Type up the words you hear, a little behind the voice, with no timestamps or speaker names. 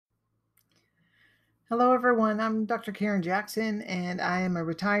Hello, everyone. I'm Dr. Karen Jackson, and I am a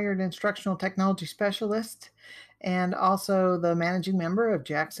retired instructional technology specialist and also the managing member of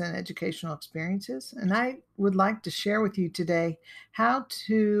Jackson Educational Experiences. And I would like to share with you today how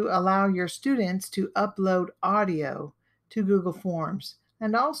to allow your students to upload audio to Google Forms.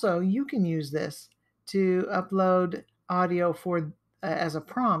 And also, you can use this to upload audio for as a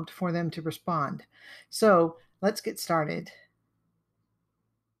prompt for them to respond. So let's get started.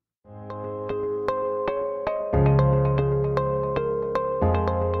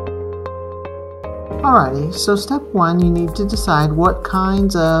 Alrighty, so step one, you need to decide what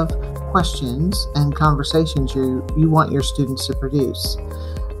kinds of questions and conversations you want your students to produce.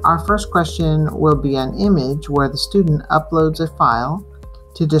 Our first question will be an image where the student uploads a file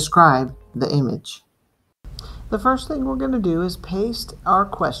to describe the image. The first thing we're going to do is paste our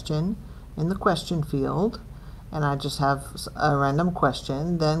question in the question field, and I just have a random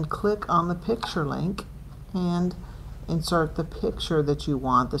question. Then click on the picture link and insert the picture that you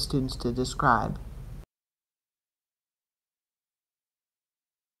want the students to describe.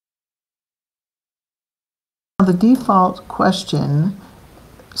 The default question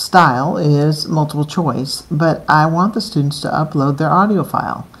style is multiple choice, but I want the students to upload their audio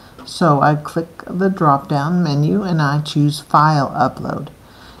file. So I click the drop-down menu and I choose File Upload.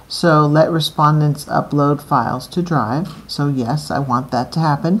 So let respondents upload files to Drive. So yes, I want that to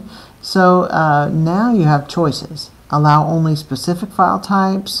happen. So now you have choices. Allow only specific file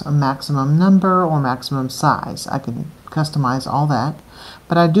types, a maximum number, or maximum size. I can customize all that.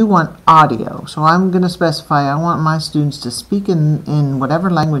 But I do want audio, so I'm going to specify I want my students to speak in whatever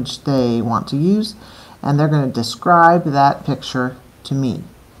language they want to use, and they're going to describe that picture to me.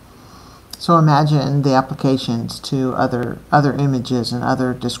 So imagine the applications to other images and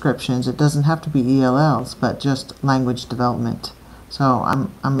other descriptions. It doesn't have to be ELLs, but just language development. So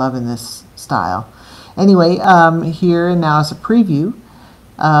I'm loving this style. Anyway, here and now is a preview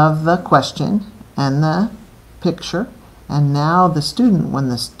of the question and the picture. And now the student, when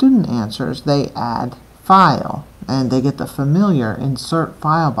the student answers, they add file, and they get the familiar insert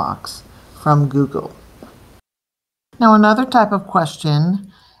file box from Google. Now another type of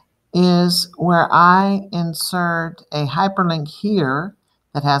question is where I insert a hyperlink here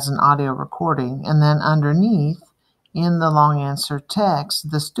that has an audio recording, and then underneath in the long answer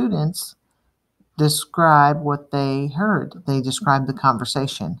text, the students describe what they heard. They describe the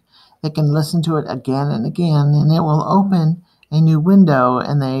conversation. They can listen to it again and again, and it will open a new window,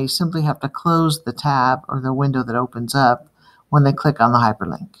 and they simply have to close the tab or the window that opens up when they click on the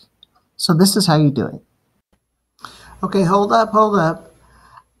hyperlink. So this is how you do it. Okay, hold up.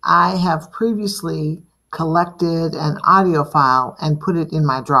 I have previously collected an audio file and put it in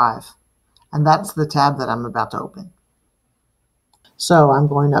my drive, and that's the tab that I'm about to open. So I'm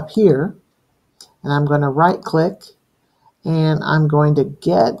going up here, and I'm going to right click, and I'm going to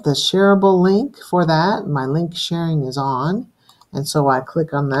get the shareable link for that. My link sharing is on, and so I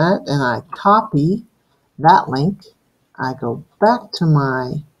click on that and I copy that link. I go back to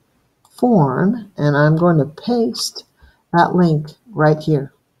my form and I'm going to paste that link right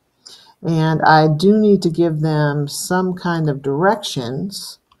here. And I do need to give them some kind of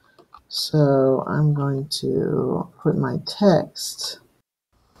directions, so I'm going to put my text.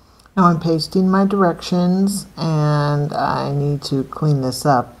 Now I'm pasting my directions, and I need to clean this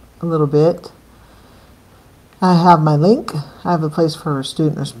up a little bit. I have my link. I have a place for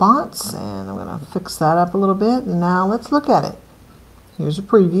student response, and I'm going to fix that up a little bit. And now let's look at it. Here's a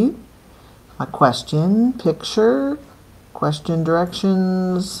preview. My question, picture, question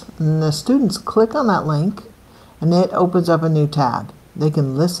directions, and the students click on that link, and it opens up a new tab. They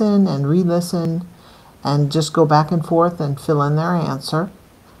can listen and re-listen and just go back and forth and fill in their answer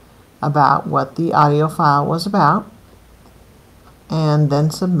about what the audio file was about, and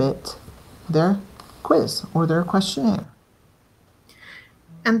then submit their quiz or their questionnaire.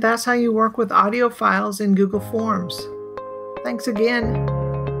 And that's how you work with audio files in Google Forms. Thanks again,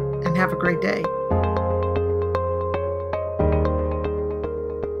 and have a great day.